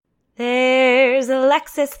There's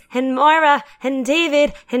Alexis and Moira and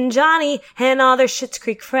David and Johnny and all their Schitt's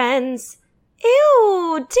Creek friends.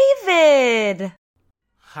 Ew, David!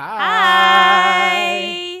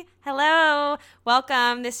 Hi! Hello.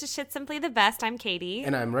 Welcome. This is Shit Simply the Best. I'm Katie.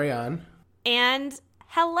 And I'm Rayan. And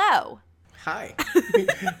hello. Hi.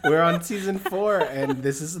 We're on season 4, and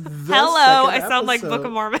this is the Hello. second I sound like episode. Book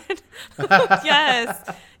of Mormon.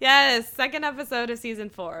 Yes. Second episode of season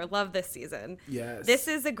 4. Love this season. Yes. This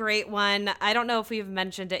is a great one. I don't know if we've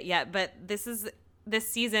mentioned it yet, but this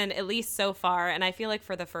season, at least so far, and I feel like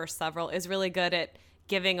for the first several, is really good at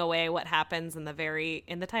giving away what happens in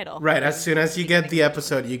the title. Right. As soon as you get the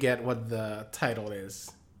episode, you get what the title is.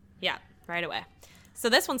 Yeah, right away. So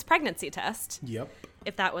this one's Pregnancy Test. Yep.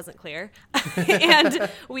 If that wasn't clear. And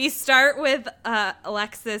we start with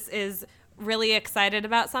Alexis is really excited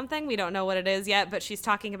about something. We don't know what it is yet, but she's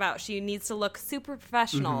talking about she needs to look super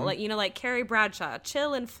professional, like Carrie Bradshaw,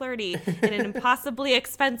 chill and flirty in an impossibly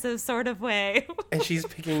expensive sort of way. And she's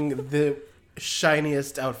picking the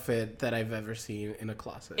shiniest outfit that I've ever seen in a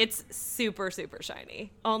closet. It's super, super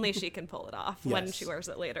shiny. Only she can pull it off when Yes. she wears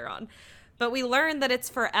it later on. But we learned that it's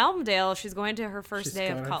for Elmdale. She's going to her first day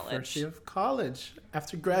of college. First day of college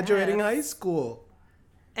after graduating high school.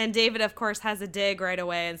 And David, of course, has a dig right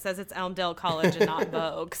away and says it's Elmdale College and not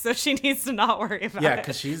Vogue. So she needs to not worry about it. Yeah,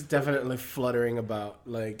 because she's definitely fluttering about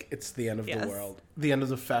like it's the end of Yes. the world. The end of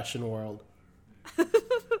the fashion world.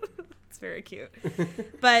 It's very cute.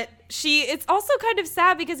 But it's also kind of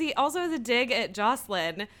sad because he also has a dig at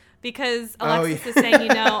Jocelyn because Alexis is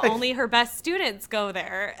saying, only her best students go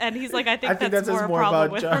there. And he's like, I think that's more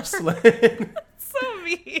about with Jocelyn. her. So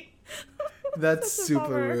mean. That's Such a super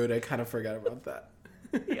bummer. rude. I kind of forgot about that.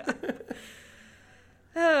 Yeah.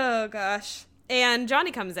 Oh, gosh. And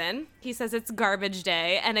Johnny comes in. He says it's garbage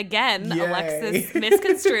day. And again, Yay. Alexis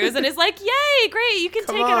misconstrues and is like, yay, great. You can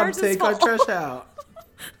Come take it. on, Ours is take our full. trash out.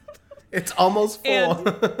 It's almost full.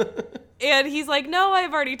 And he's like, no,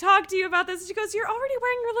 I've already talked to you about this. She goes, you're already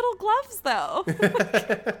wearing your little gloves, though.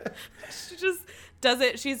 She just does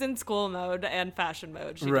it. She's in school mode and fashion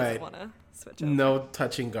mode. She doesn't want to switch over. No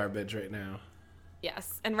touching garbage right now.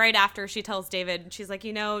 Yes. And right after she tells David, she's like,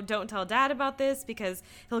 don't tell Dad about this because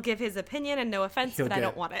he'll give his opinion and no offense, He'll but I get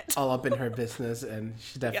don't want it. all up in her business, and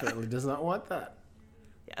she definitely does not want that.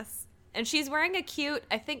 Yes. And she's wearing a cute,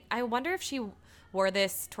 I wonder if she wore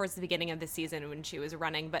this towards the beginning of the season when she was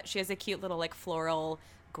running, but she has a cute little like floral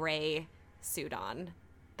gray suit on.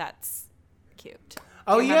 That's cute.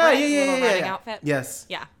 Oh, Do you remember yeah, it? yeah, Little yeah, running yeah. outfit? Yes.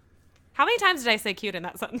 Yeah. How many times did I say cute in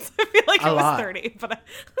that sentence? I feel like it was 30, but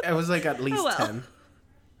It was like at least 10.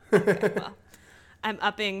 Okay, well, I'm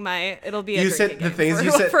upping it'll be a You drinking said the game things for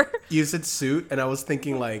you said. whoever. You said suit, and I was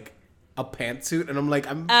thinking like a pantsuit, and I'm like,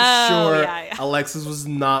 I'm Oh, sure yeah. Alexis was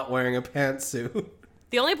not wearing a pantsuit.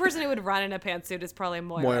 The only person who would run in a pantsuit is probably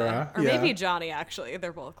Moira, or yeah. maybe Johnny, actually.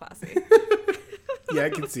 They're both classy. Yeah, I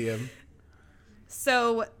can see him.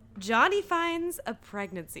 So Johnny finds a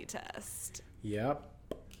pregnancy test. Yep.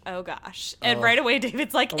 Oh, gosh. And Oh. right away,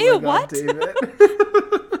 David's like, Oh ew, my God, what? David.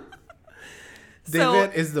 So-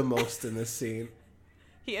 David is the most in this scene.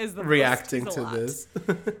 He is the Reacting most. He's a to lot. this.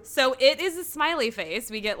 So it is a smiley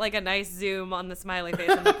face. We get like a nice zoom on the smiley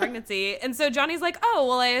face in the pregnancy. And so Johnny's like, oh,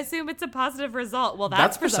 well, I assume it's a positive result. Well,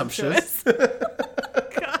 that's presumptuous.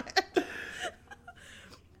 God.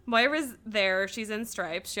 Moira's there. She's in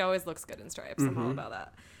stripes. She always looks good in stripes. I'm all about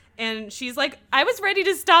that. And she's like, I was ready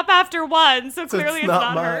to stop after one, so clearly it's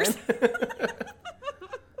not hers.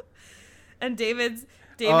 And David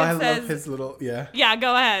I says, love his little, yeah. yeah,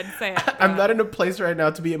 go ahead. Say it. I'm not in a place right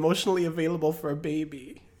now to be emotionally available for a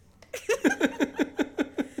baby.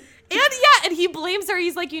 And he blames her.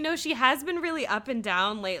 He's like, she has been really up and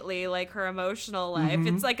down lately, like her emotional life.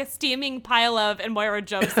 It's like a steaming pile of, and Moira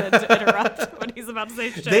jumps in to interrupt when he's about to say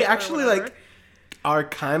shit. They or actually whatever. are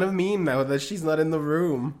kind of mean now that she's not in the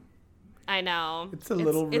room. I know. It's a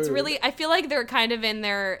little It's rude. really, I feel like they're kind of in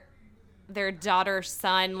their daughter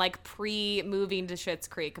son like pre-moving to Schitt's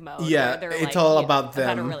Creek mode. Yeah, where they're, it's like, all about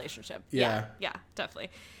about a them. relationship. Yeah. Yeah, definitely.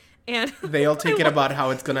 And They all take it about how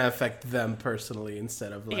it's going to affect them personally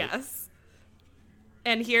instead of like... yes.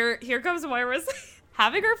 And here comes Moira's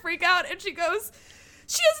having her freak out, and she goes,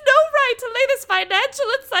 she has no right to lay this financial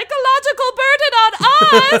and psychological burden on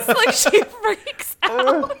us. Like, she freaks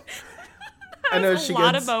out. I know There's she a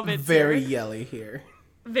lot gets of moments very here. yelly here.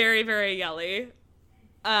 Very, very yelly.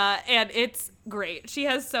 And it's great. She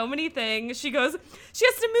has so many things. She goes, she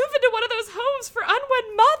has to move into one of those homes for unwed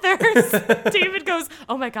mothers. David goes,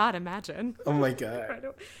 oh my God, imagine. Oh my God.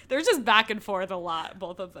 They're just back and forth a lot,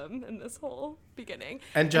 both of them, in this whole beginning.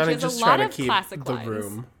 And Johnny she has just a lot trying to of keep classic the lines.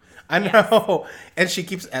 room. I know. And she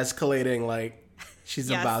keeps escalating like She's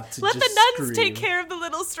Yes. about to Let just the nuns scream. take care of the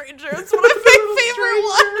little stranger. It's one of my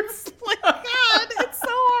favorite ones. Like, God, it's so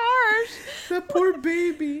harsh. The poor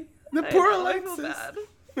baby. The poor I feel Alexis.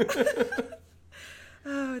 bad.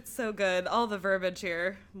 Oh, it's so good. All the verbiage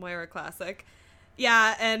here. Moira classic.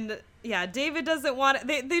 Yeah, and yeah, David doesn't want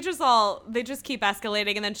it. They just keep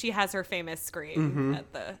escalating, and then she has her famous scream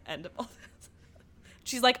at the end of all this.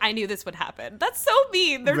 She's like, I knew this would happen. That's so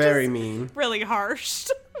mean. They're Very just mean. really harsh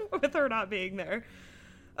with her not being there.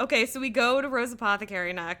 Okay, so we go to Rose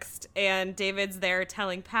Apothecary next, and David's there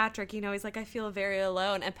telling Patrick, he's like, I feel very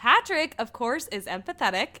alone. And Patrick, of course, is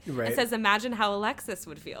empathetic Right. and says, imagine how Alexis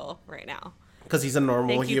would feel right now. Because he's a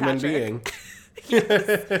normal Thank you, human Patrick. being.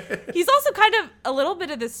 He's also kind of a little bit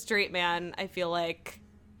of the straight man, I feel like,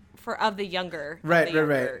 of the younger, Right.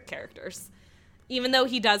 characters. Even though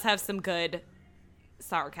he does have some good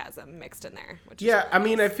sarcasm mixed in there. Which Yeah, is I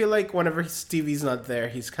mean, I feel like whenever Stevie's not there,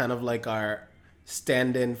 he's kind of like our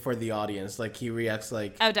stand-in for the audience. Like, he reacts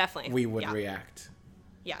like oh, definitely. we would Yeah. react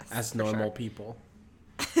Yes, as for normal sure. people.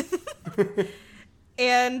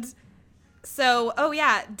 And so, oh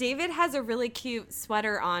yeah, David has a really cute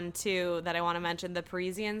sweater on too that I want to mention, the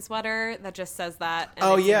Parisian sweater that just says that. And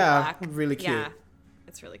Oh, it's in yeah, black. really cute. Yeah,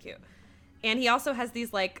 it's really cute. And he also has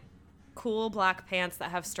these like cool black pants that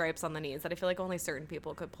have stripes on the knees that I feel like only certain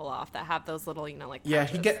people could pull off, that have those little, like Yeah,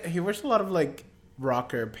 patches. he wears a lot of like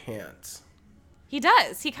rocker pants. He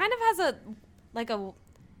does. He kind of has a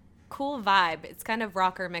cool vibe. It's kind of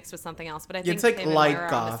rocker mixed with something else, but I think it's like him and light Moira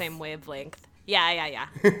are on the goth. same wavelength. Yeah. Yeah,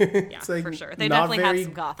 It's like for sure. They not definitely have very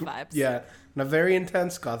some goth vibes. Yeah, not very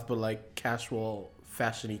intense goth, but like casual,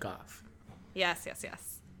 fashiony goth. Yes.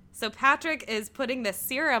 So Patrick is putting this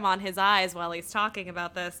serum on his eyes while he's talking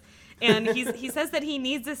about this. And he says that he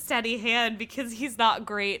needs a steady hand because he's not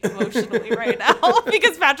great emotionally right now.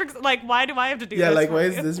 Because Patrick's like, why do I have to do this? Yeah, like for why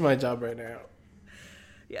you? is this my job right now?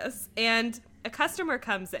 Yes. And a customer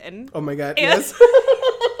comes in. Oh my god, And- yes.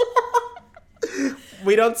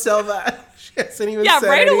 We don't sell that. She hasn't even Yeah, said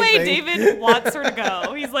right away anything. David wants her to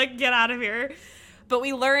go. He's like, get out of here. But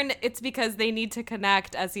we learn it's because they need to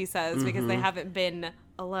connect, as he says, because they haven't been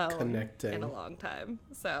alone Connecting. in a long time.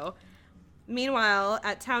 So meanwhile,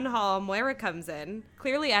 at town hall, Moira comes in,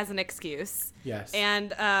 clearly as an excuse. Yes.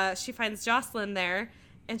 And she finds Jocelyn there.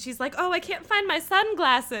 And she's like, oh, I can't find my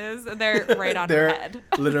sunglasses. And they're right on her They're head.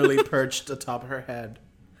 literally perched atop her head.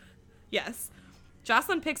 Yes.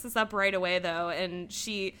 Jocelyn picks this up right away, though, and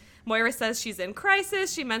Moira says she's in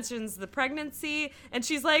crisis. She mentions the pregnancy, and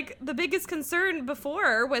she's like, the biggest concern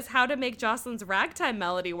before was how to make Jocelyn's ragtime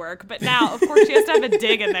melody work, but now, of course, she has to have a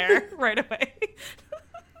dig in there right away.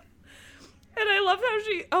 And I love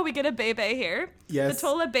how we get a Bebe here. Yes. The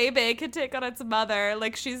Tola Bebe can take on its mother.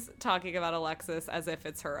 Like, she's talking about Alexis as if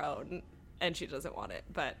it's her own, and she doesn't want it,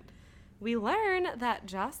 but we learn that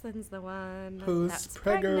Jocelyn's the one Who's that's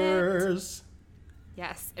pregnant. preggers?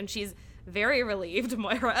 Yes, and she's very relieved,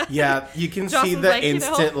 Moira. Yeah, you can see Jocelyn's the like,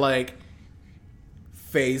 instant like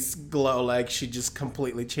face glow. Like she just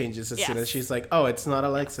completely changes as soon Yes. as she's like, "Oh, it's not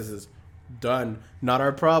Alexis's. Done. Not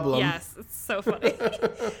our problem." Yes, it's so funny.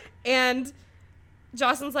 And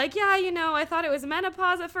Jocelyn's like, yeah, I thought it was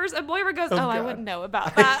menopause at first. And Moira goes, I God. wouldn't know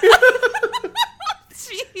about that.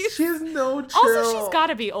 Jeez. She has no chill. Also, she's got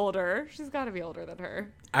to be older. She's got to be older than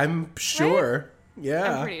her. I'm sure.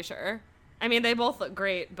 Yeah. I'm pretty sure. I mean, they both look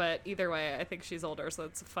great, but either way, I think she's older, so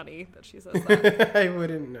it's funny that she says that. I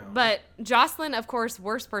wouldn't know. But Jocelyn, of course,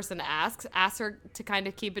 worst person to asks her to kind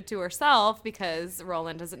of keep it to herself because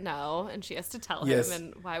Roland doesn't know, and she has to tell Yes. him.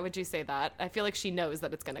 And why would you say that? I feel like she knows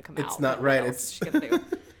that it's going to come out. It's not What right. else It's is she gonna do?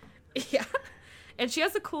 Yeah. And she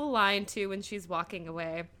has a cool line, too, when she's walking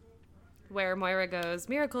away, where Moira goes,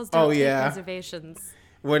 miracles don't Oh, take yeah. reservations.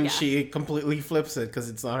 when yeah. she completely flips it because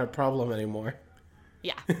it's not her problem anymore.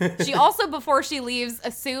 Yeah. She also, before she leaves,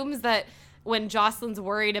 assumes that when Jocelyn's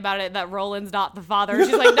worried about it, that Roland's not the father.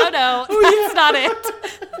 She's like, no, that's not it.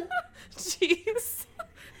 Jeez.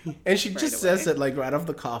 And she just away. says it like right off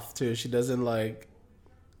the cuff too. She doesn't like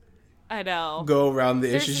I know. go around the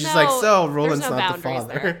There's issue. She's no- like, so there's Roland's no not the boundaries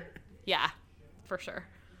father. there. Yeah, for sure.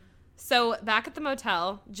 So back at the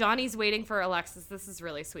motel, Johnny's waiting for Alexis. This is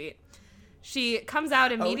really sweet. She comes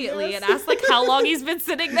out immediately yes. and asks like how long he's been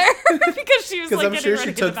sitting there because she was Because like I'm getting sure ready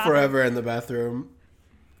she to go to took the bathroom. forever in the bathroom.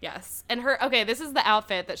 Yes, and this is the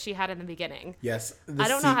outfit that she had in the beginning. Yes. The I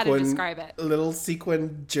don't know how to describe it. Little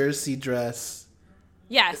sequin jersey dress.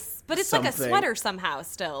 Yes, but it's like a Something. sweater somehow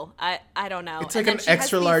still. I don't know. It's And like then an she has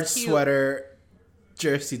extra these large cute- sweater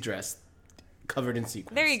jersey dress covered in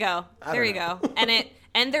sequins. There you go. I There don't you know. go.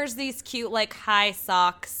 And there's these cute like high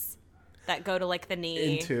socks that go to like the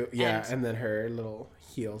knee. And then her little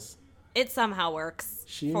heels. it somehow works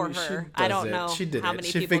for her. She I does don't it. know She did how it. many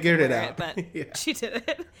She people figured can it wear out. but Yeah. she did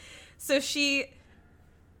it. So she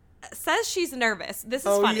says she's nervous. This is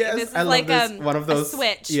Oh, funny. yes. This is I love like this. One of those, a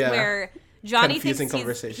switch yeah, where Johnny confusing thinks he's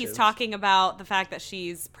conversations. talking about the fact that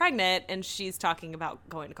she's pregnant and she's talking about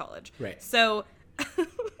going to college. Right. So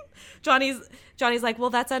Johnny's like, well,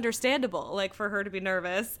 that's understandable, like for her to be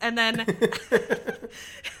nervous. And then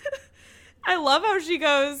I love how she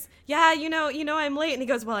goes, yeah, you know, I'm late. And he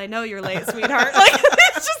goes, well, I know you're late, sweetheart. Like,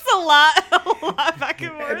 it's just a lot back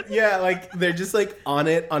and forth. Yeah, like they're just like on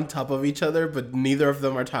top of each other, but neither of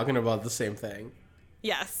them are talking about the same thing.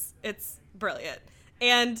 Yes, it's brilliant.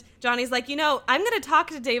 And Johnny's like, you know, I'm going to talk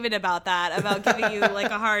to David about that, about giving you like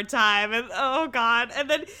a hard time. And oh God. And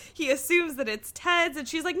then he assumes that it's Ted's. And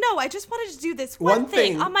she's like, no, I just wanted to do this one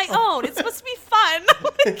thing on my own. It's supposed to be fun.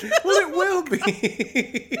 Well, it will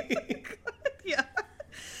be. Yeah.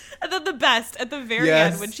 And then the best at the very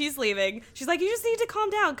Yes. end when she's leaving, she's like, you just need to calm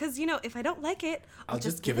down because, you know, if I don't like it, I'll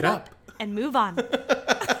just give it up and move on.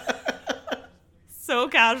 So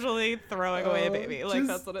casually throwing away a baby. Like,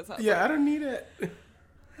 that's what it sounds like. Yeah, I don't need it.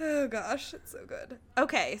 Oh, gosh. It's so good.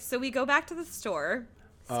 Okay, so we go back to the store.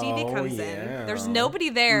 Stevie comes in. There's nobody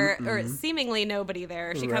there, or seemingly nobody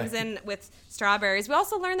there. She comes in with strawberries. We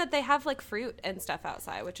also learn that they have, like, fruit and stuff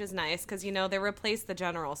outside, which is nice because, you know, they replaced the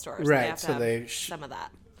general store. So Right, they have to so have they some of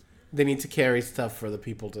that. They need to carry stuff for the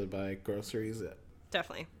people to buy groceries.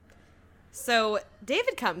 Definitely. So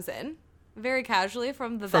David comes in very casually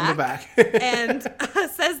from the From back. the back. And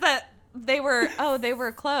says that they were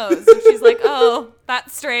closed. And she's like, oh,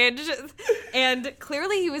 that's strange. And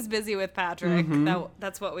clearly he was busy with Patrick.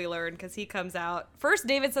 That's what we learned because he comes out. First,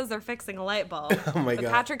 David says they're fixing a light bulb. Oh my but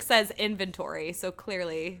God. Patrick says inventory. So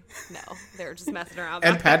clearly, no, they were just messing around.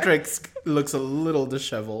 And back there. Patrick looks a little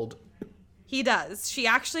disheveled. He does. She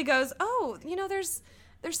actually goes, oh, you know, there's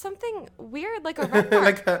something weird, like a red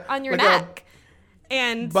mark on your neck.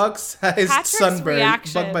 And Bug-sized Patrick's sunburn.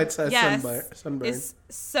 reaction, Bug bite-sized yes, sunburn. is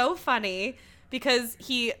so funny because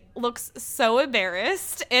he looks so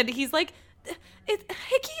embarrassed and he's like, "It's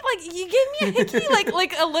hickey, like you gave me a hickey,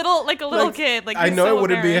 like a little kid." Like I he's know so it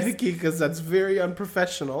wouldn't be a embarrassed. hickey because that's very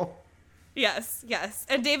unprofessional. Yes.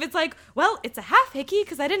 And David's like, well, it's a half hickey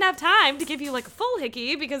because I didn't have time to give you like a full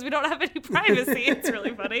hickey because we don't have any privacy. It's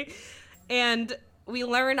really funny. And we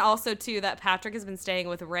learn also, too, that Patrick has been staying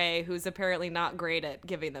with Ray, who's apparently not great at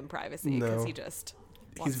giving them privacy because No. he just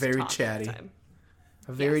wants He's to very talk all the chatty. time.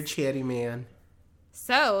 A very Yes. chatty man.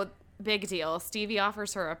 So, big deal. Stevie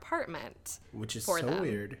offers her apartment. Which is for so them.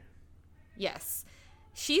 weird. Yes.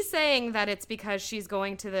 She's saying that it's because she's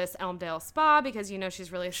going to this Elmdale spa because, you know,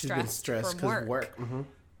 she's really She's stressed been stressed from because work. of work.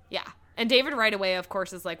 Yeah. And David right away, of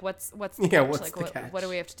course, is like, what's the Yeah, catch? what's Like, the what catch? do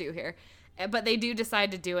we have to do here? But they do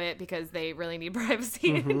decide to do it because they really need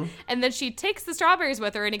privacy. Mm-hmm. And then she takes the strawberries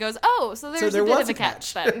with her and he goes, oh, so there's there a bit was of a a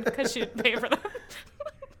catch catch. then because she didn't pay for them.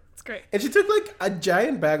 It's great. And she took like a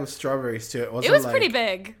giant bag of strawberries too. It wasn't It was like, pretty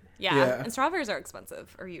big. Yeah. Yeah. And strawberries are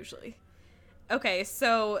expensive, or usually. Okay,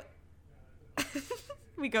 so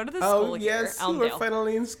we go to the school Oh here, yes, we're Elmdale.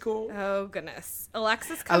 finally in school. Oh, goodness.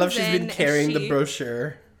 Alexis comes I love she's in been carrying and the she-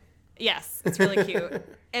 brochure. Yes, it's really cute.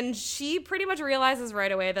 And she pretty much realizes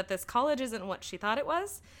right away that this college isn't what she thought it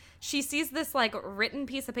was. She sees this like written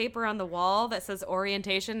piece of paper on the wall that says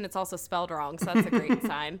orientation. It's also spelled wrong, so that's a great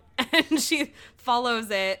sign. And she follows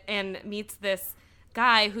it and meets this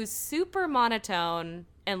guy who's super monotone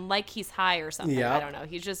and like he's high or something. I Yep. don't know.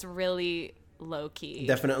 He's just really low key.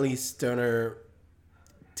 Definitely stoner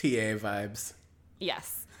TA vibes.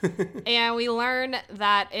 Yes. And we learn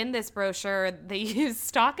that in this brochure, they use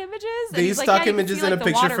stock images. And They he's use like, stock yeah, you can images see, and like, a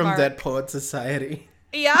the picture from watermark. Dead Poet Society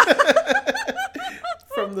Yeah.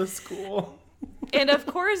 from the school. And of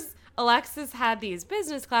course, Alexis had these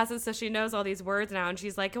business classes, so she knows all these words now. And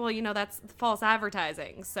she's like, well, you know, that's false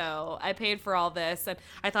advertising. So I paid for all this, and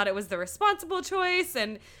I thought it was the responsible choice.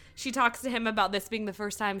 And she talks to him about this being the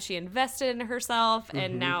first time she invested in herself, Mm-hmm.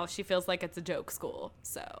 and now she feels like it's a joke school.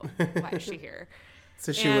 So why is she here?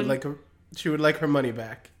 So she And- would like her money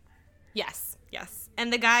back. Yes.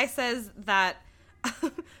 And the guy says that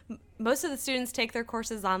most of the students take their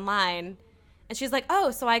courses online. And she's like, oh,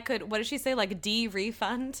 so I could, what did she say? Like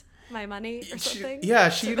refund my money or something?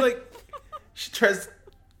 She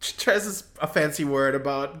tries a fancy word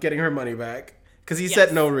about getting her money back because he Yes.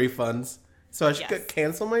 said no refunds. So I should Yes.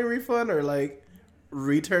 cancel my refund or like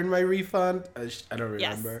return my refund. I don't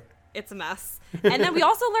remember. Yes. It's a mess. And then we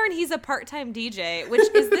also learn he's a part-time DJ, which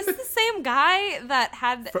is this the same guy that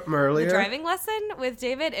had From earlier? the driving lesson with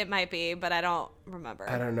David? It might be, but I don't remember.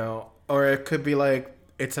 I don't know. Or it could be like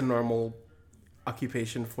it's a normal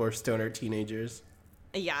occupation for stoner teenagers.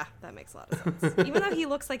 Yeah, that makes a lot of sense. Even though he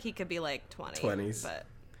looks like he could be like 20s.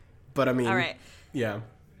 But I mean, all right. Yeah.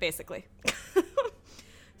 Basically.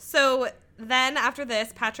 So then after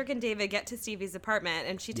this, Patrick and David get to Stevie's apartment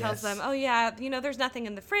and she tells them, oh yeah, there's nothing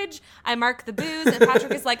in the fridge. I mark the booze. And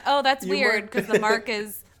Patrick is like, oh, that's weird because the mark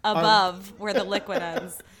is above where the liquid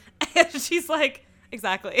ends. And she's like,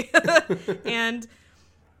 exactly. And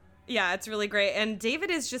yeah, it's really great. And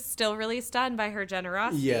David is just still really stunned by her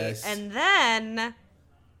generosity. Yes. And then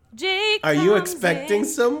Jake Are you comes expecting in.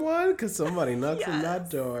 someone? Because somebody knocks on that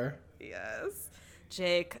door. Yes.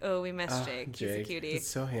 Jake. Oh, we miss Jake. He's a cutie. He's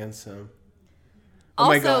so handsome. Also,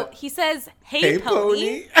 my God. he says, hey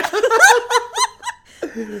pony.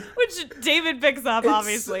 Which David picks up,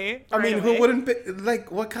 obviously. I mean, right who away. wouldn't be,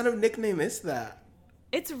 like, what kind of nickname is that?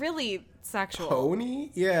 It's really sexual. Pony?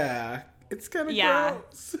 Yeah. It's kind of Yeah.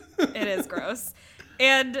 gross. It is gross.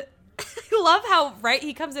 And I love how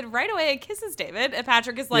he comes in right away and kisses David. And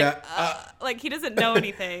Patrick is like, like he doesn't know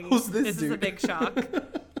anything. Who's this This is a dude? big shock.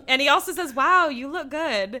 And he also says, wow, you look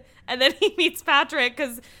good. And then he meets Patrick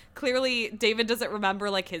because clearly David doesn't remember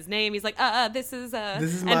like his name. He's like, this is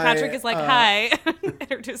and my, Patrick is like, hi.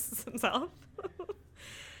 Introduces himself.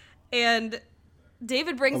 And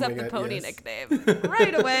David brings up the pony nickname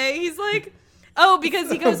right away. He's like, oh,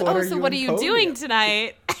 because he goes, What oh, are so you what are and you Pony? doing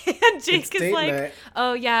tonight? And Jake It's is date like, night.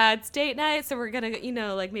 oh, yeah, it's date night. So we're going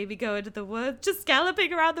to, like maybe go into the woods, just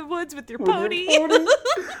galloping around the woods with your pony.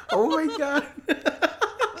 Oh my God.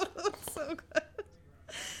 So good.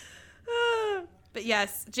 But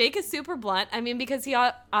yes, Jake is super blunt. I mean, because he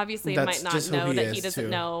obviously That's might not just who know he that is, he doesn't too.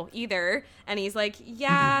 know either. And he's like,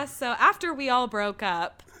 yeah, so after we all broke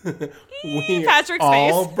up, We Patrick's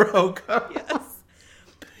all face. broke up. Yes.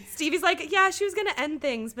 Stevie's like, yeah, she was going to end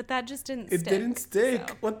things, but that just didn't It stick. didn't stick.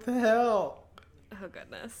 So. What the hell? Oh,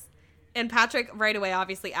 goodness. And Patrick right away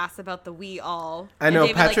obviously asks about the we all. I And know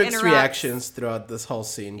David, like, Patrick's interrupts. reactions throughout this whole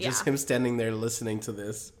scene. Just Yeah. him standing there listening to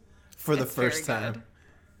this for the It's very first time. good.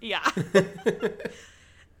 Yeah.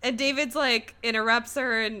 And David's like interrupts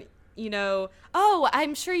her and, oh,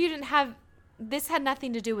 I'm sure you didn't have, this had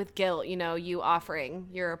nothing to do with guilt, you offering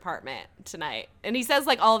your apartment tonight. And he says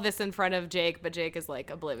like all of this in front of Jake, but Jake is like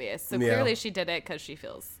oblivious. So Yeah. clearly she did it because she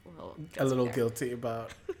feels A little there. guilty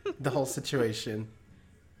about the whole situation.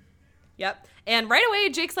 Yep. And right away,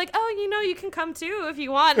 Jake's like, oh, you can come too if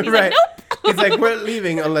you want. And he's Right. like, nope. He's like, we're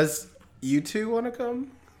leaving unless you two want to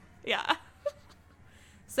come. Yeah.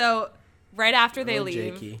 So right after they Oh,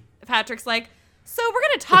 leave, Jakey. Patrick's like, so we're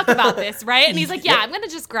going to talk about this, right? And he's like, yeah, I'm going to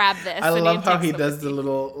just grab this. I And love how takes he the does the whiskey.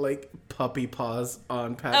 little like puppy paws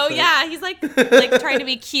on Patrick. Oh, yeah. He's like trying to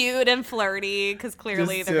be cute and flirty because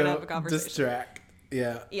clearly Just they're going to to have a conversation. distract.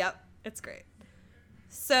 Yeah. Yep. It's great.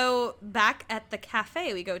 So back at the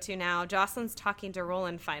cafe we go to now, Jocelyn's talking to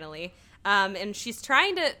Roland finally. And she's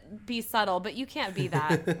trying to be subtle, but you can't be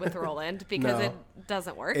that with Roland because No. it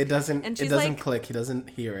doesn't work. It doesn't. And It she's doesn't like, click. He doesn't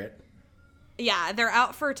hear it. yeah, they're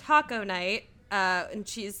out for taco night. And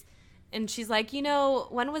she's like,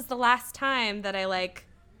 when was the last time that I like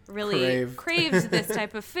really craved this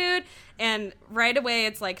type of food? And right away,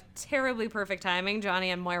 it's like terribly perfect timing. Johnny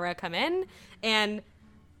and Moira come in, and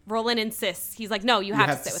Roland insists. He's like, no, you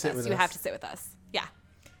have to sit with us. You have to sit with us. Yeah.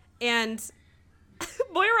 And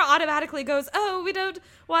Moira automatically goes, oh, we don't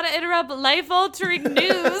want to interrupt life-altering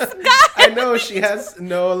news. I know she has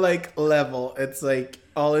no like level. It's like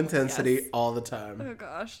all intensity Yes. all the time. Oh,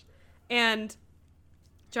 gosh. And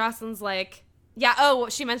Jocelyn's like, yeah, oh,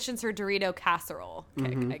 she mentions her Dorito casserole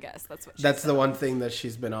kick, I guess. That's what she That's said. the one thing that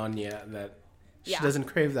she's been on. Yeah, that she Yeah. doesn't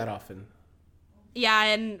crave that often. Yeah,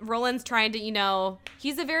 and Roland's trying to,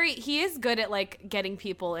 he is good at like getting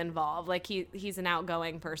people involved. Like he's an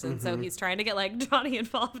outgoing person, so he's trying to get like Johnny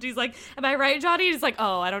involved. He's like, am I right, Johnny? He's like,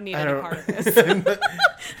 oh, I don't need any part of this.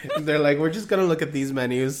 They're like, we're just gonna look at these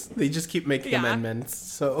menus. They just keep making Yeah. amendments.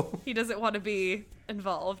 So He doesn't want to be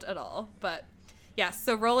involved at all. But yeah,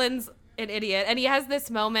 so Roland's an idiot. And he has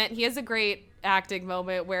this moment. He has a great acting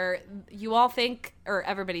moment where you all think, or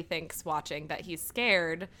everybody thinks watching, that he's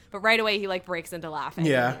scared. But right away, he like breaks into laughing.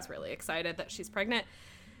 Yeah. And he's really excited that she's pregnant.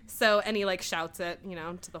 So, and he like shouts it,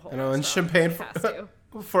 to the whole you know, and restaurant. champagne He has to.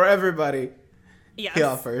 for everybody. Yes. He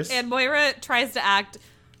offers. And Moira tries to act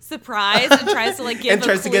surprised and tries to like give And a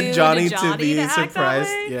tries to get clue Johnny to be act that surprised.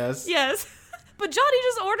 way. Yes. Yes. But Johnny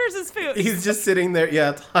just orders his food. He's just sitting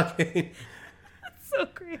there, talking so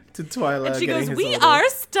great. to Twyla. And she getting goes, his we order. are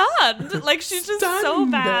stunned. Like, she's just so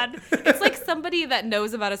Stunned. bad. It's like somebody that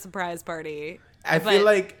knows about a surprise party. I but feel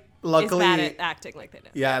like is luckily, bad at acting like they do.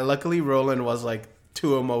 yeah, luckily Roland was like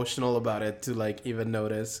too emotional about it to like even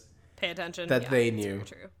notice. Pay attention. That they it's knew. very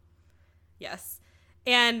true. Yes.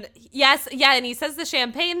 And yes, yeah, and he says the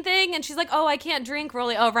champagne thing, and she's like, "Oh, I can't drink,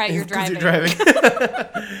 Rolly." Oh, right, you're 'Cause driving. You're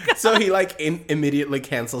driving. So he like immediately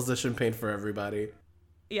cancels the champagne for everybody.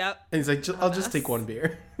 Yep. And he's like, I'll just take one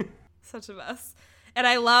beer. Such a mess. And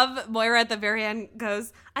I love Moira at the very end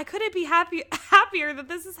goes, "I couldn't be happier that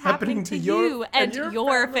this is happening to you and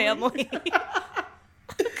your family."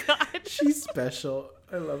 God. She's special.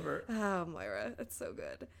 I love her. Oh, Moira, it's so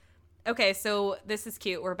good. Okay, so this is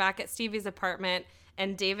cute. We're back at Stevie's apartment,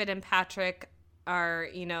 and David and Patrick are,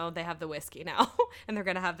 they have the whiskey now, and they're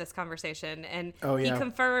going to have this conversation. And he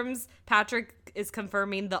confirms, Patrick is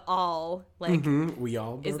confirming the all, like, we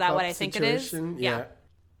all is that what I think it is? Yeah.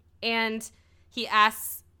 And he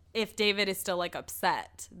asks if David is still, like,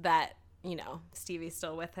 upset that, Stevie's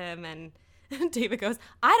still with him, and David goes,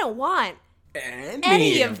 "I don't want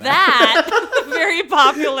any of that." Very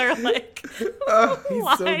popular, like,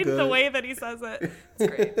 line, so good. the way that he says it.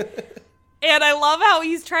 It's great. And I love how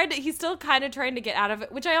he's still kind of trying to get out of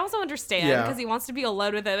it, which I also understand because he wants to be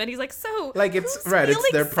alone with him. And he's like, like, it's right.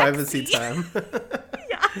 It's their sexy? privacy time.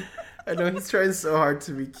 Yeah. I know he's trying so hard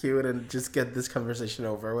to be cute and just get this conversation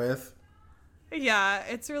over with. Yeah,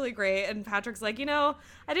 it's really great. And Patrick's like, I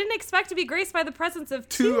didn't expect to be graced by the presence of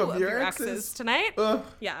two of your exes tonight. Ugh.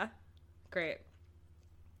 Yeah. Great.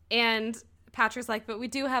 And Patrick's like, but we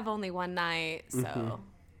do have only one night, so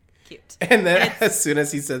cute. And then as soon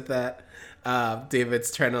as he said that,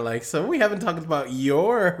 David's trying to like, so we haven't talked about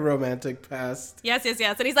your romantic past. Yes.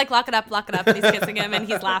 And he's like, lock it up. And he's kissing him and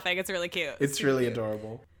he's laughing. It's really cute. It's really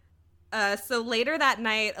adorable. So later that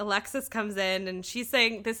night, Alexis comes in and she's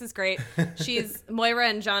saying, this is great. She's Moira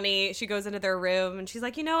and Johnny. She goes into their room and she's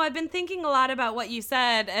like, I've been thinking a lot about what you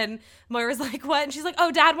said. And Moira's like, what? And she's like,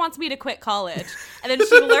 oh, Dad wants me to quit college. And then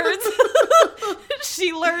she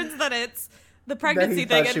learns that it's the pregnancy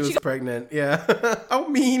thing. She was pregnant. Yeah. How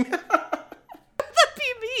mean. That'd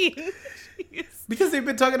be mean. Jeez. Because they've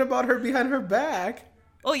been talking about her behind her back.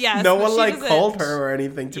 Oh, yes. No one called her or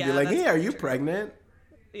anything to be like, hey, are you pregnant?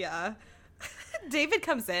 Yeah. David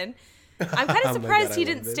comes in. I'm kind of surprised he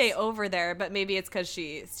didn't stay over there, but maybe it's because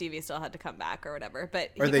Stevie still had to come back or whatever.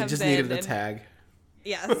 But or they just needed a tag.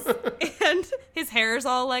 Yes. And his hair's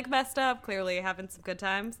all like messed up, clearly having some good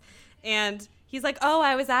times. And he's like, oh,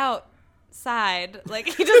 I was outside. Like,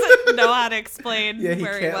 he doesn't know how to explain where he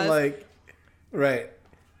was. Yeah, he can't right.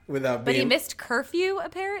 But he missed curfew,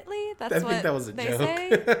 apparently. I think that was a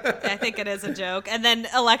joke. I think it is a joke. And then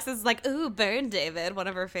Alexis is like, ooh, burn David, one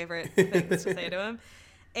of her favorite things to say to him.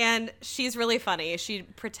 And she's really funny. She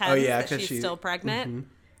pretends that she's still pregnant.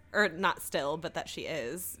 Or not still, but that she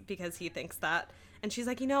is, because he thinks that. And she's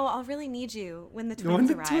like, I'll really need you when the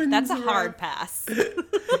twins arrive. That's a hard pass.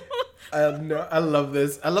 I love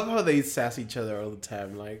this. I love how they sass each other all the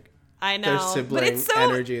time. Like, I know. Their sibling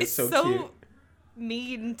energy is so cute.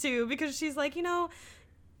 Mean too, because she's like,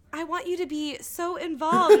 I want you to be so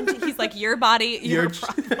involved. And he's like, your body, your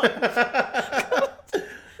problem.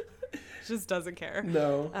 Just doesn't care.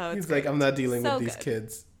 No. He's great. Like, I'm not dealing with these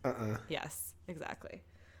kids. Yes, exactly.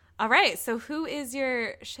 All right. So who is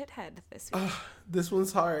your shithead this week? This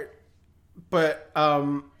one's hard. But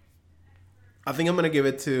I think I'm going to give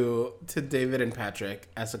it to David and Patrick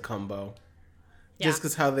as a combo. Yeah. Just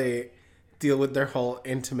because how they deal with their whole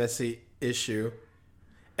intimacy issue.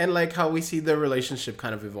 And like how we see their relationship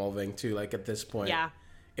kind of evolving too, like at this point. Yeah.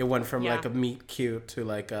 It went from like a meet cute to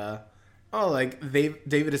like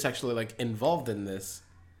David is actually like involved in this.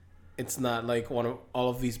 It's not like one of all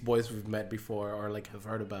of these boys we've met before or like have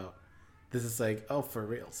heard about. This is like, oh, for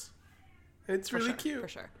reals. It's really cute. For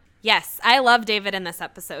sure. Yes, I love David in this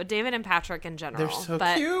episode. David and Patrick in general. They're so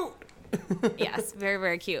cute. Yes, very,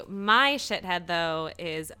 very cute. My shithead, though,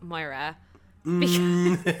 is Moira.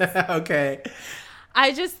 Okay.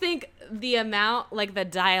 I just think the amount, like the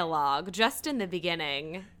dialogue, just in the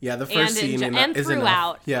beginning. Yeah, the first scene and is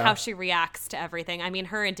throughout, enough. how she reacts to everything. I mean,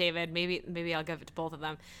 her and David, maybe I'll give it to both of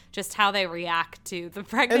them. Just how they react to the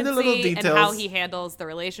pregnancy and, the little details. And how he handles the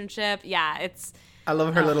relationship. Yeah, it's... I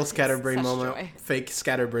love her little scatterbrain moment, fake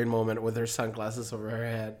scatterbrain moment with her sunglasses over her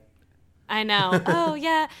head. I know. Oh,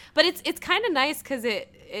 yeah. But it's kind of nice because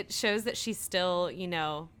it shows that she still,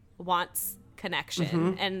 wants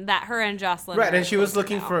connection and that her and Jocelyn and she was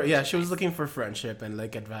looking for friendship and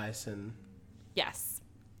like advice and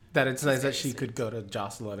that it's nice that she could go to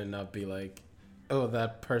Jocelyn and not be like, oh,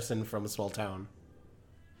 that person from a small town.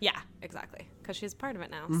 Yeah, exactly, because she's part of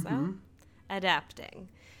it now. So adapting.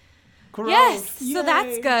 Gross. Yes. Yay. So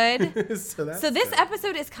that's good. So this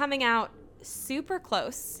episode is coming out super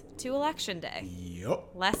close to Election Day. Yep.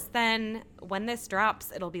 Less than, when this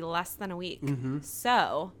drops, it'll be less than a week.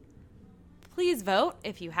 So please vote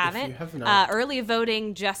if you haven't. If you have not. Early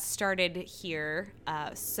voting just started here.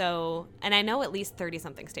 And I know at least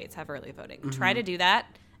 30-something states have early voting. Try to do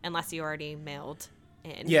that unless you already mailed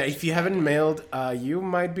in. Yeah, if you haven't mailed, you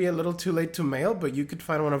might be a little too late to mail, but you could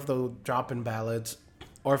find one of the drop-in ballots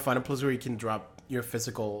or find a place where you can drop your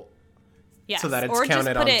physical so that it's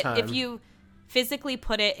counted on time. If you physically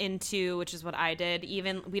put it into, which is what I did,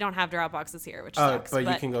 even we don't have drop boxes here, which sucks. But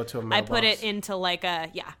you can go to a mailbox. I put it into like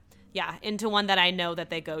into one that I know that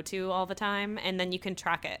they go to all the time, and then you can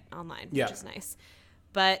track it online, which is nice.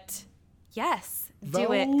 But yes,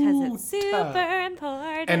 do it because it's super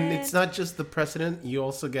important. And it's not just the president. You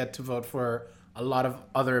also get to vote for a lot of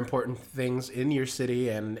other important things in your city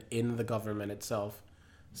and in the government itself.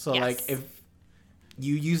 So like if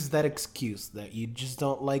you use that excuse that you just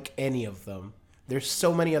don't like any of them, there's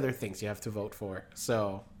so many other things you have to vote for.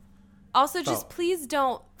 So also just please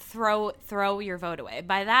don't throw your vote away.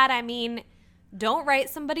 By that I mean don't write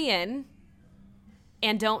somebody in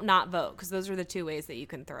and don't not vote, because those are the two ways that you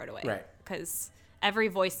can throw it away. Right. Because every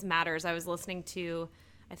voice matters. I was listening to,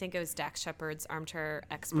 I think it was Dax Shepard's Armchair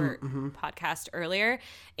Expert podcast earlier.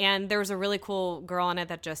 And there was a really cool girl on it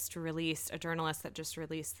that just released, a journalist that just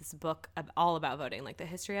released this book all about voting, like the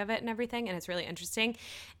history of it and everything. And it's really interesting.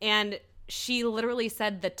 And she literally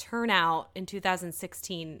said the turnout in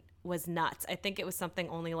 2016 was nuts. I think it was something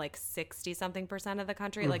only like 60-something% of the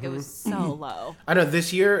country. Like it was so low. I know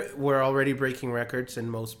this year we're already breaking records in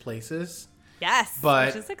most places. Yes, but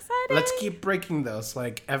which is exciting. Let's keep breaking those.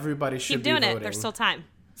 Like everybody should keep doing be voting. it. There's still time.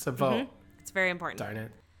 So vote. It's very important. Darn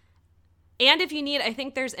it. And if you need, I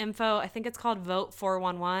think there's info, I think it's called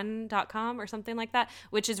vote411.com or something like that,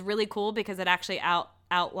 which is really cool because it actually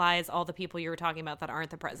outlines all the people you were talking about that aren't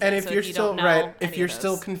the president. And if so you're you still don't know if you're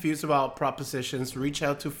still confused about propositions, reach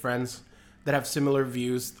out to friends that have similar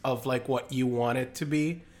views of like what you want it to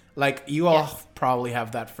be. Like you all probably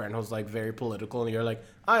have that friend who's like very political and you're like,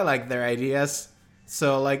 I like their ideas.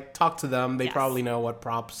 So like talk to them. They probably know what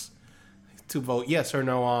props to vote yes or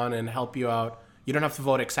no on and help you out. You don't have to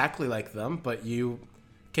vote exactly like them, but you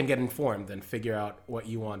can get informed and figure out what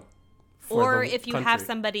you want for or the if you country. have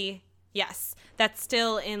somebody, that's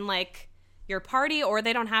still in like your party, or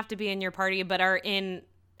they don't have to be in your party, but are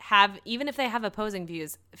even if they have opposing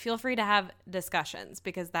views, feel free to have discussions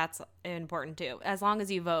because that's important too. As long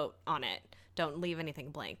as you vote on it, don't leave anything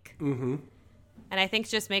blank. Mm-hmm. And I think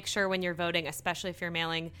just make sure when you're voting, especially if you're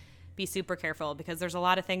mailing, be super careful because there's a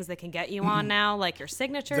lot of things that can get you on now, like your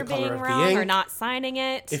signature being wrong or not signing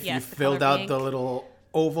it. If you filled out the little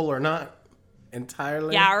oval or not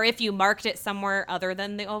entirely. Yeah, or if you marked it somewhere other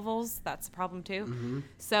than the ovals, that's a problem too. Mm-hmm.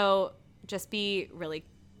 So just be really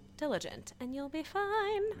diligent and you'll be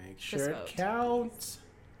fine. Make sure it counts.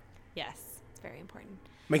 Yes, it's very important.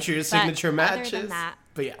 Make sure your signature matches. Other than that,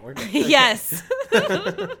 but yeah, we're good. Yes.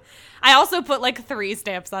 I also put like 3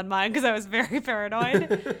 stamps on mine because I was very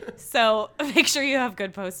paranoid. So make sure you have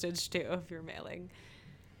good postage too if you're mailing.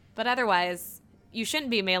 But otherwise, you shouldn't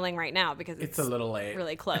be mailing right now because it's a little late.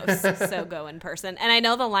 Really close. So go in person. And I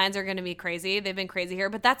know the lines are going to be crazy. They've been crazy here,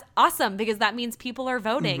 but that's awesome because that means people are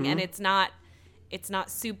voting and it's not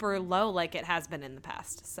super low like it has been in the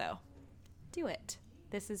past. So do it.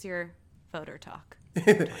 This is your voter talk.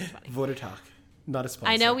 Voter talk. Not a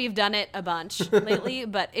sponsor. I know we've done it a bunch lately,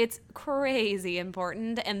 but it's crazy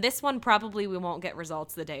important. And this one probably we won't get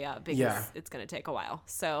results the day of because it's going to take a while.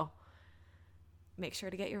 So make sure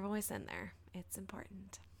to get your voice in there. It's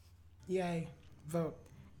important. Yay. Vote.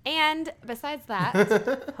 And besides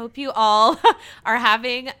that, hope you all are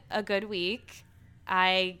having a good week.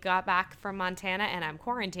 I got back from Montana and I'm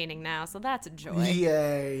quarantining now, so that's a joy.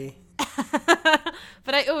 Yay.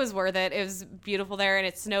 But it was worth it. It was beautiful there, and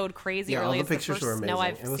it snowed crazy early. All the pictures were amazing. Snow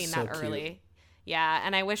I've seen so that early. Cute. Yeah,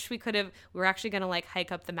 and I wish we could have. We were actually going to like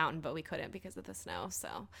hike up the mountain, but we couldn't because of the snow.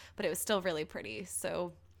 So, but it was still really pretty.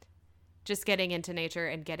 So, just getting into nature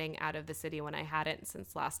and getting out of the city when I hadn't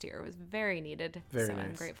since last year was very needed. Very nice.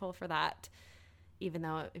 I'm grateful for that, even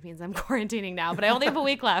though it means I'm quarantining now. But I only have a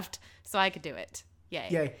week left, so I could do it. Yay.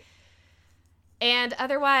 Yay. And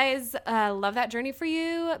otherwise, love that journey for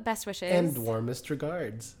you. Best wishes. And warmest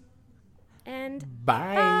regards. And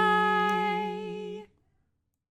bye. Bye.